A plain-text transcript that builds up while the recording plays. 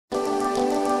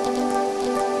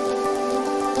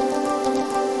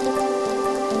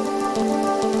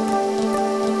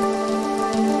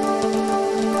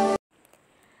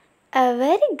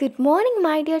good morning,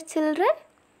 my dear children.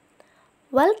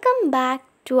 Welcome back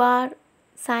to our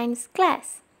science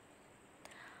class.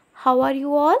 How are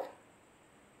you all?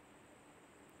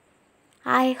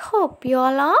 I hope you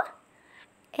all are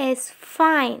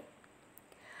fine.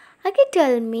 Okay,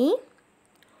 tell me,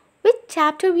 which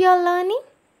chapter we are learning?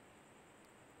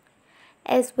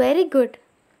 Very good.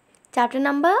 Chapter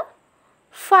number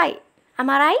 5. Am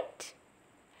I right?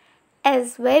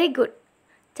 Very good.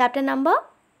 Chapter number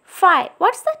 5.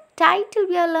 What's the title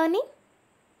we are learning?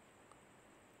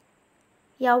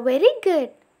 Yeah, very good.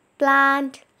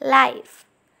 Plant life.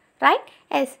 Right?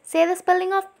 Say the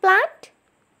spelling of plant.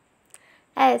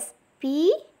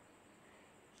 P-L-A-N-T.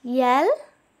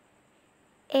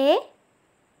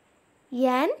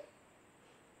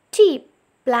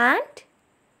 Plant.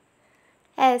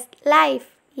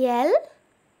 Life. L-I-F-E.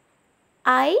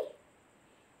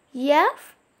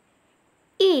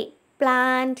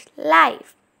 Plant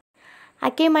life.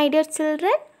 Okay, my dear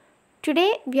children.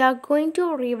 Today we are going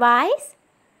to revise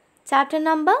chapter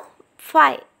number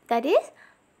 5. That is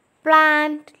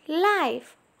plant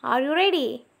life. Are you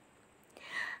ready?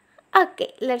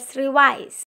 Okay, let's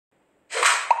revise.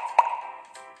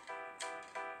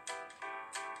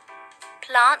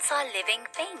 Plants are living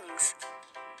things,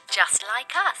 just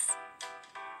like us.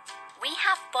 We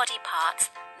have body parts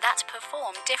that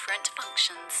perform different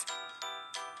functions.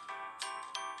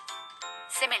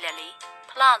 Similarly,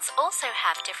 plants also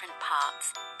have different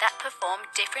parts that perform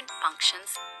different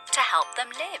functions to help them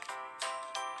live.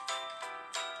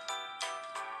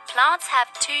 Plants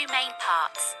have two main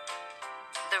parts,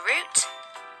 the root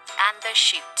and the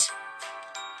shoot.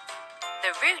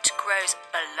 The root grows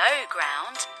below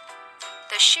ground,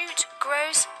 the shoot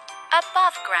grows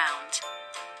above ground.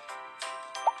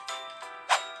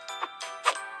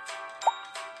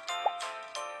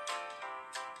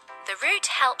 The root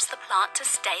helps the plant to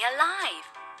stay alive.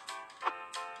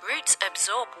 Roots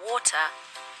absorb water,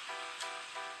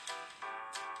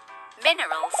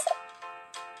 minerals,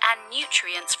 and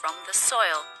nutrients from the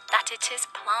soil that it is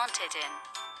planted in,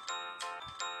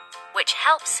 which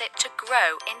helps it to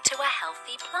grow into a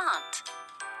healthy plant.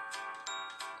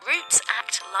 Roots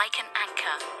act like an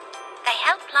anchor. They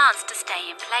help plants to stay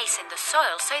in place in the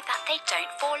soil so that they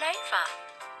don't fall over.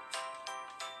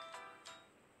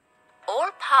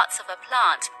 All parts of a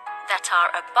plant that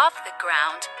are above the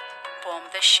ground form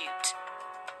the shoot.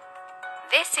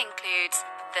 This includes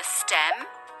the stem,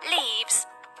 leaves,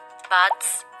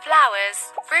 buds,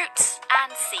 flowers, fruits,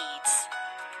 and seeds.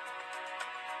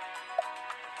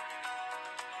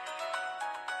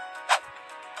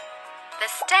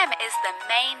 The stem is the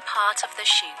main part of the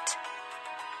shoot.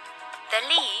 The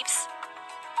leaves,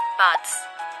 buds,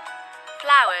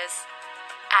 flowers,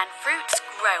 and fruits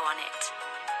grow on it.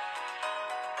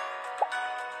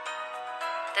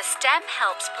 The stem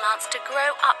helps plants to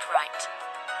grow upright.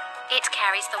 It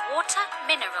carries the water,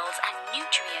 minerals, and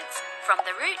nutrients from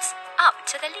the roots up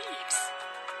to the leaves.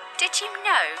 Did you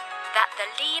know that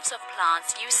the leaves of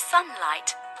plants use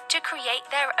sunlight to create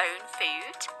their own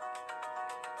food?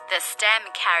 The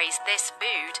stem carries this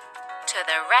food to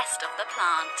the rest of the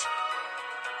plant.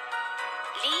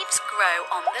 Leaves grow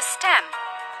on the stem.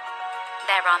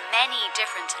 There are many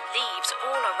different leaves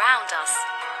all around us.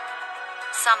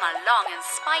 Some are long and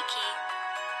spiky,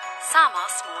 some are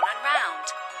small and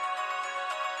round.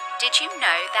 Did you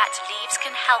know that leaves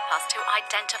can help us to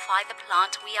identify the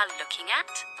plant we are looking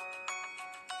at?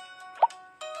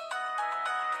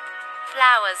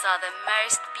 Flowers are the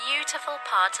most beautiful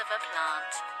part of a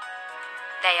plant.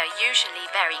 They are usually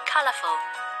very colourful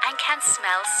and can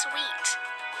smell sweet.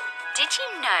 Did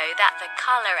you know that the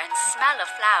colour and smell of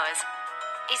flowers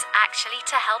is actually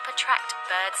to help attract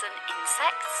birds and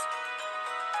insects?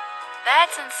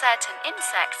 Birds and certain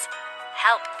insects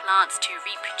help plants to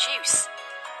reproduce.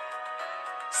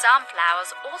 Some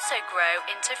flowers also grow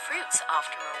into fruits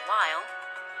after a while,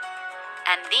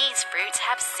 and these fruits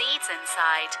have seeds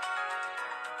inside.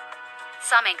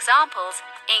 Some examples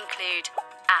include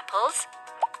apples,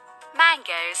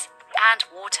 mangoes, and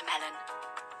watermelon.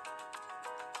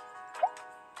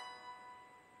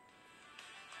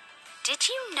 Did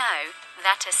you know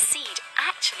that a seed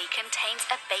actually contains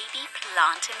a baby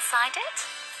plant inside it?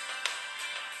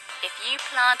 If you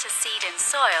plant a seed in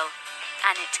soil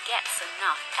and it gets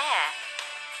enough air,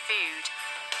 food,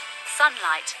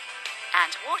 sunlight,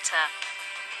 and water,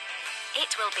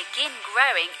 it will begin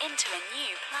growing into a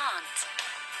new plant.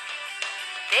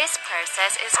 This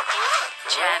process is called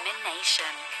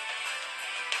germination.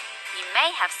 You may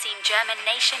have seen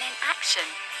germination in action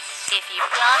if you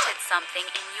planted something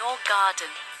in your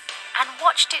garden and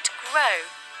watched it grow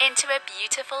into a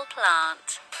beautiful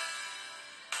plant.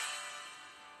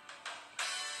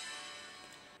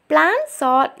 Plants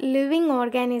are living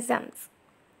organisms.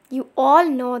 You all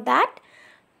know that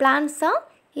plants are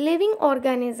living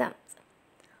organisms.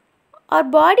 Our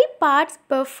body parts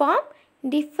perform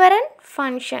different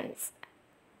functions.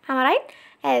 Am I right?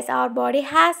 Yes, our body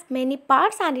has many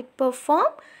parts and it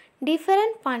performs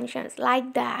different functions.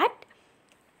 Like that,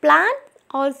 plants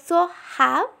also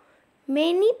have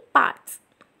many parts.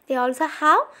 They also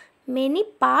have many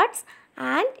parts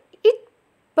and it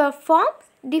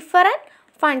performs different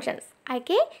functions.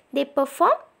 Okay, they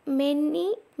perform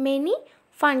many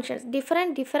functions,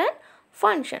 different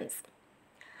functions,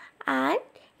 and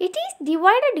it is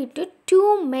divided into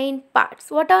two main parts.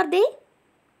 What are they?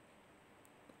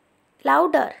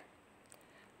 Louder.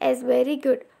 Yes, very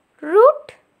good.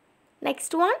 Root.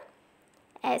 Next one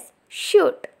is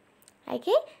shoot.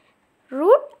 Okay,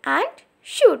 root and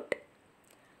shoot.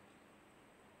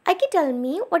 Okay, tell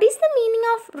me, what is the meaning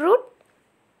of root?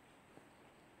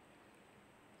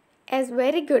 Yes,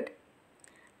 very good.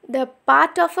 The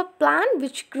part of a plant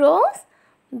which grows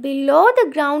below the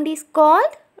ground is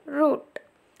called root.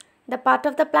 The part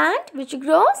of the plant which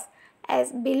grows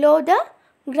is below the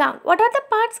ground. What are the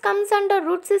parts comes under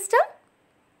root system?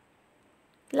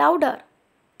 Louder.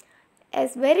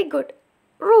 Yes, very good.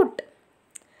 Root.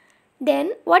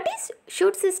 Then what is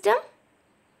shoot system?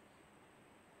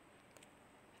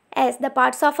 Yes, the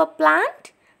parts of a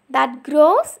plant that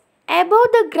grows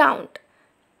above the ground.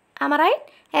 Am I right?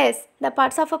 Yes, the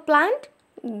parts of a plant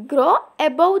grow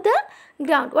above the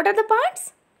ground. What are the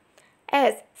parts?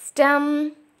 Yes,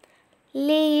 stem,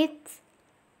 leaves,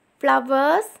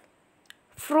 flowers,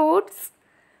 fruits,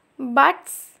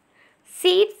 buds,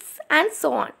 seeds and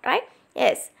so on, right?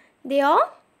 Yes, they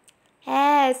are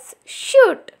as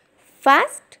shoot.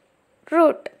 First,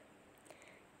 root.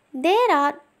 There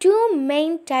are two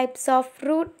main types of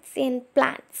roots in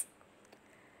plants.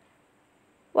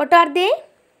 What are they?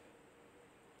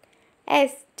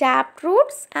 As tap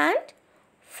roots and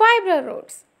fiber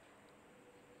roots.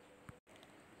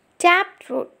 Tap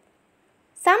root.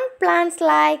 Some plants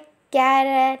like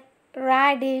carrot,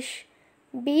 radish,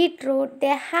 beetroot,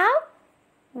 they have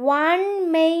one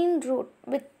main root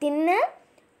with thinner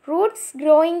roots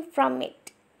growing from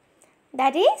it.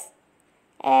 That is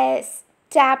as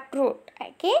tap root.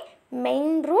 Okay,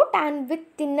 main root and with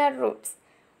thinner roots.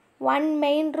 One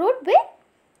main root with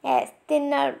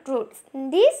thinner roots.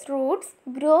 These roots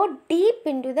grow deep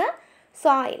into the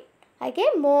soil. Okay,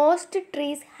 most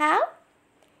trees have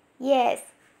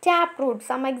tap roots.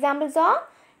 Some examples are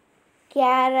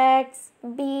carrots,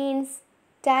 beans,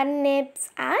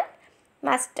 turnips and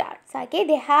mustards. Okay,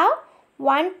 they have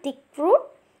one thick root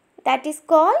that is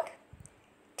called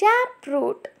tap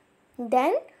root.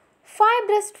 Then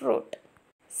fibrous root.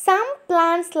 Some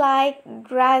plants like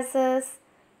grasses,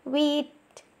 wheat,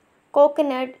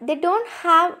 coconut, they don't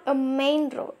have a main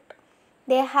root.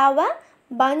 They have a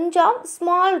bunch of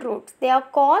small roots. They are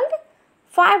called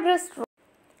fibrous roots.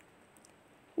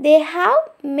 They have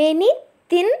many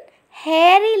thin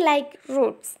hairy like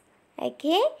roots.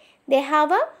 Okay, they have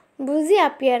a bushy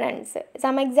appearance.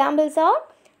 Some examples are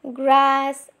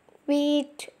grass,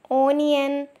 wheat,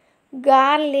 onion,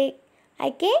 garlic.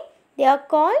 Okay, they are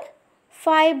called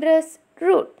fibrous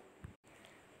root.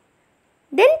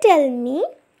 Then tell me,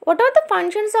 what are the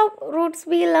functions of roots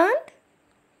we learned?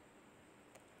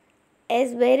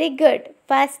 Is very good.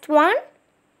 First one,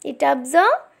 it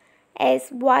absorbs as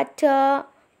water,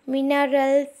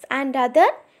 minerals and other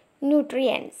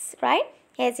nutrients, right?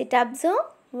 As it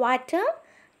absorbs water,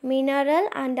 mineral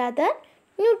and other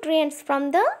nutrients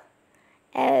from the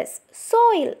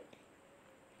soil.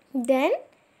 Then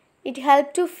it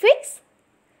helps to fix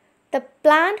the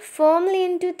plant firmly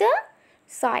into the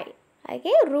soil.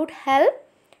 Okay, root help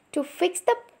to fix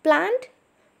the plant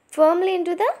firmly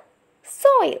into the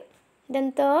soil.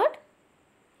 Then third,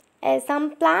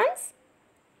 some plants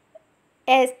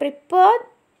prepare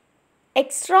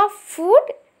extra food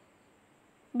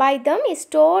by them is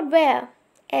stored where?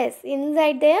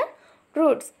 Inside their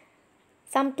roots.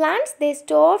 Some plants they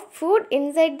store food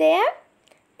inside their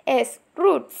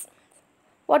roots.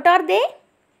 What are they?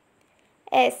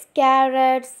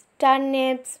 Carrots,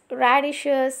 turnips,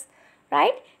 radishes,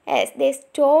 right? They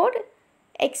stored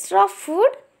extra food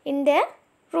in their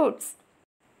roots.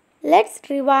 Let's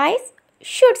revise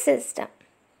shoot system.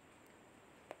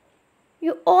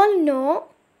 You all know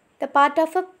the part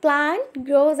of a plant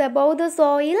grows above the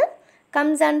soil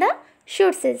comes under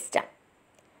shoot system.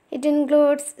 It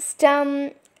includes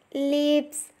stem,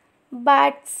 leaves,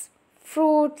 buds,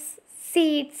 fruits,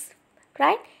 seeds,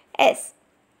 right?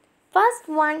 First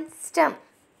one, stem.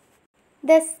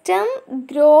 The stem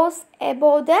grows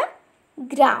above the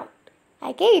ground.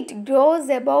 Okay, it grows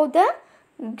above the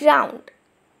ground.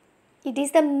 It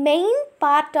is the main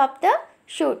part of the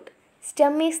shoot.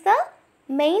 Stem is the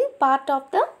main part of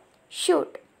the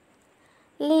shoot.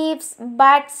 Leaves,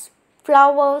 buds,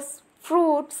 flowers,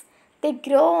 fruits, they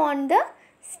grow on the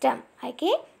stem.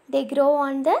 Okay, they grow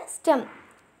on the stem.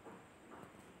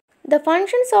 The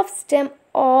functions of stem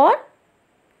are: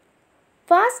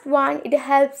 first one, it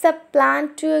helps a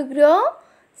plant to grow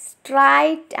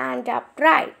straight and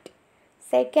upright.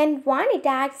 Second one, it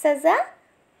acts as a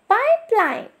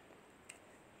pipeline.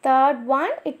 Third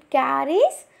one, it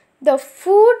carries the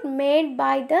food made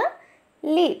by the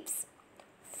leaves.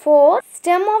 Fourth,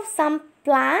 stem of some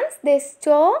plants, they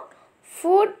store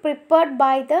food prepared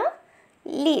by the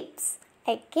leaves.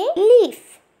 Okay,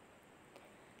 leaf.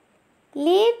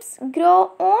 Leaves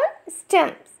grow on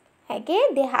stems. Okay,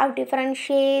 they have different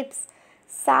shapes,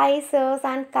 sizes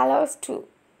and colors too.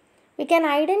 We can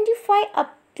identify a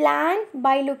plant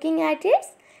by looking at its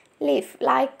leaf,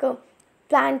 like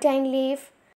plantain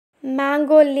leaf,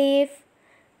 mango leaf,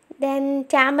 then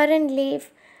tamarind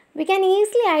leaf. We can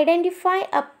easily identify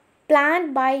a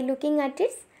plant by looking at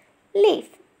its leaf.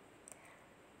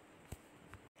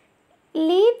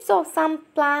 Leaves of some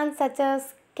plants such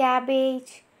as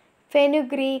cabbage,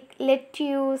 fenugreek,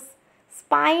 lettuce,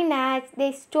 spinach,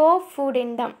 they store food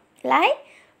in them, like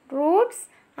roots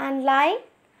and like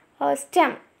a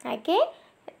stem. Okay,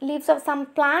 leaves of some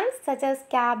plants such as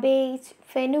cabbage,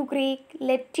 fenugreek,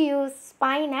 lettuce,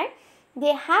 spinach,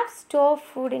 they have store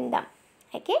food in them.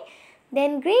 Okay,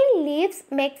 then green leaves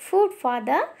make food for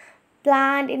the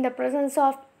plant in the presence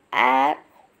of air,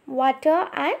 water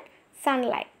and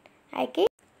sunlight. Okay,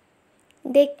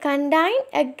 they contain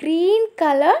a green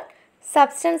colored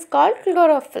substance called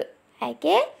chlorophyll.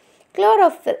 Okay,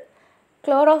 chlorophyll.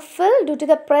 Chlorophyll, due to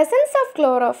the presence of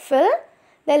chlorophyll,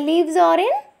 the leaves are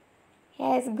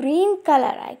in green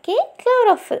color. Okay,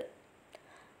 chlorophyll.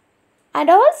 And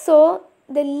also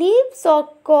the leaves are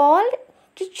called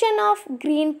kitchen of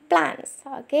green plants.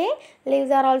 Okay, leaves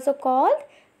are also called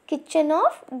kitchen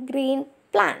of green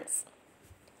plants.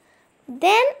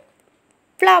 Then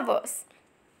flowers.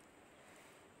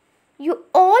 You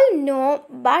all know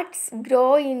buds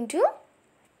grow into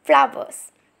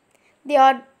flowers. They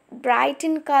are bright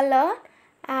in color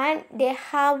and they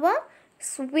have a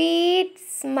sweet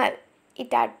smell.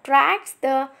 It attracts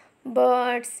the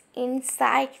birds,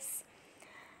 insects.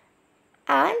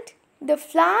 And the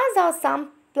flowers of some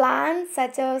plants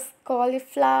such as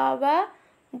cauliflower,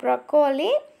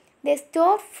 broccoli, they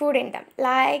store food in them,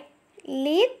 like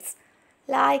leaves,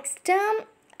 like stem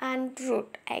and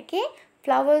root. Okay,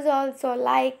 flowers also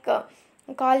like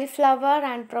cauliflower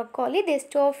and broccoli, they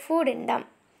store food in them.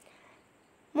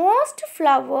 Most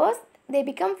flowers, they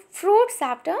become fruits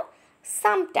after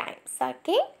some times.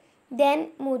 Okay, then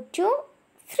move to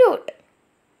fruit.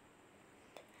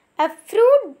 A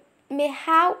fruit may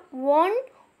have one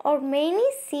or many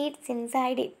seeds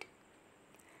inside it.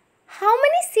 How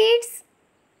many seeds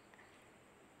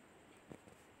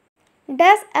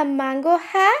does a mango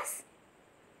has?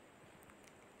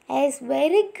 Yes,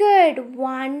 very good.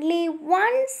 Only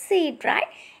one seed, right?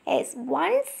 Yes,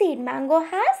 one seed. Mango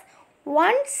has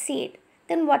one seed.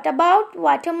 Then what about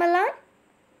watermelon?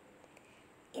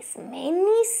 Yes,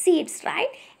 many seeds, right?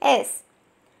 Yes.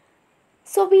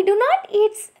 So we do not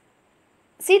eat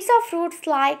seeds of fruits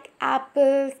like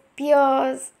apples,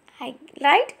 pears,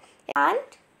 right? And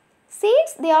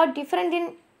seeds, they are different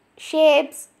in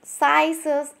shapes,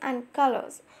 sizes and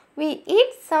colors. We eat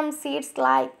some seeds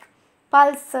like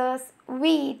pulses,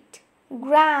 wheat,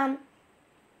 gram.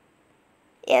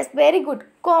 Yes, very good.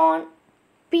 Corn,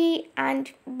 pea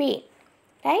and bean.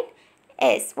 Right?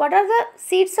 Yes. What are the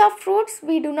seeds of fruits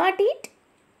we do not eat?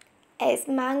 Yes,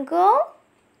 mango.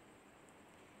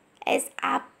 Yes,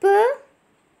 apple.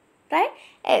 Right?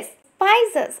 Yes,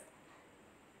 spices.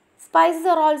 Spices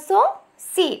are also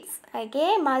seeds.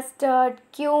 Okay, mustard,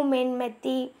 cumin,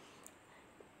 methi.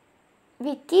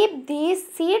 We keep these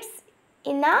seeds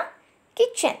in a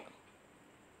kitchen.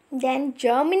 Then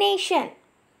germination.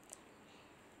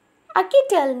 Aki,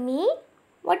 tell me,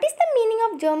 what is the meaning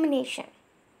of germination?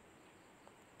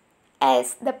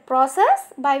 As the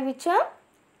process by which a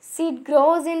seed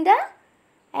grows in the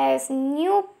as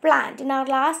new plant. In our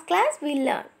last class we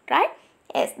learned, right?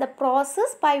 Yes, the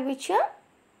process by which a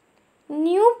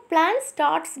new plant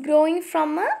starts growing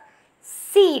from a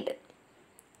seed.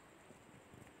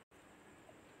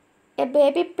 A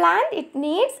baby plant, it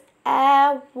needs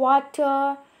air,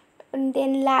 water, and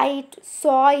then light,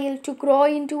 soil to grow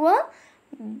into a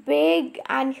big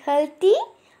and healthy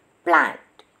plant.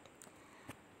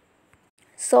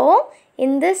 So,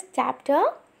 in this chapter,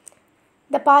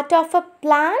 The part of a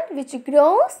plant which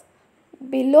grows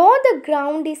below the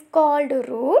ground is called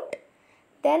root.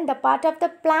 Then the part of the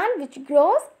plant which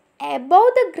grows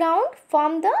above the ground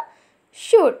form the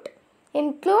shoot.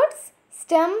 Includes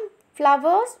stem,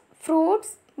 flowers,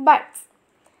 fruits, buds.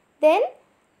 Then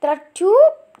there are two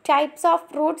types of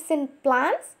roots in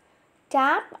plants,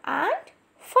 tap and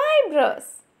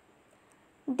fibrous.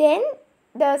 Then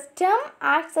the stem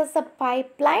acts as a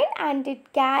pipeline and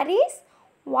it carries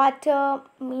water,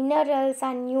 minerals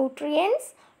and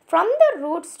nutrients from the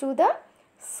roots to the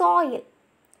soil.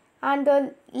 And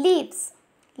the leaves,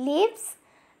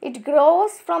 it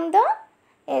grows from the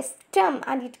stem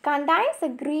and it contains a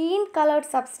green colored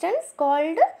substance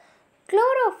called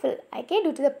chlorophyll. Okay,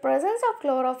 due to the presence of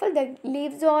chlorophyll, the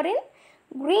leaves are in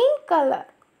green color.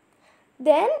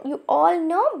 Then you all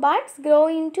know buds grow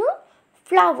into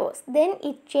flowers. Then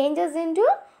it changes into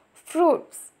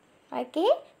fruits. Okay,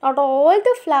 not all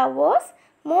the flowers,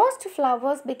 most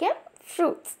flowers become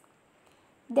fruits.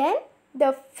 Then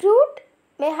the fruit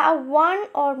may have one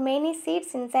or many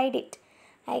seeds inside it.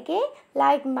 Okay,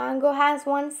 like mango has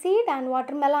one seed and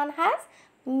watermelon has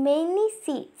many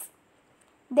seeds.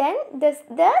 Then the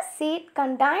seed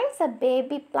contains a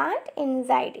baby plant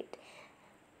inside it.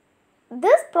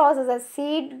 This process, a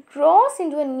seed grows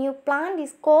into a new plant,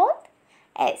 is called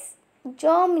as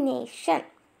germination.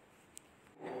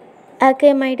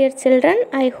 Okay, my dear children,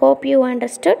 I hope you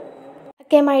understood.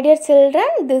 Okay, my dear children,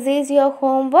 this is your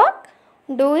homework.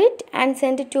 Do it and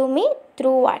send it to me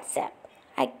through WhatsApp.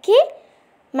 Okay,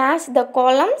 match the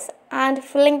columns and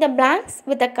filling the blanks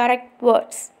with the correct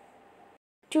words.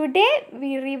 Today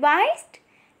we revised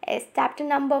chapter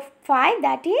number 5,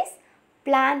 that is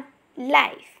plant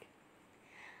life.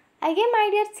 Okay, my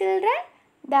dear children,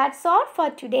 that's all for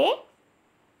today.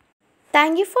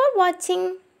 Thank you for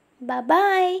watching.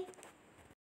 Bye-bye.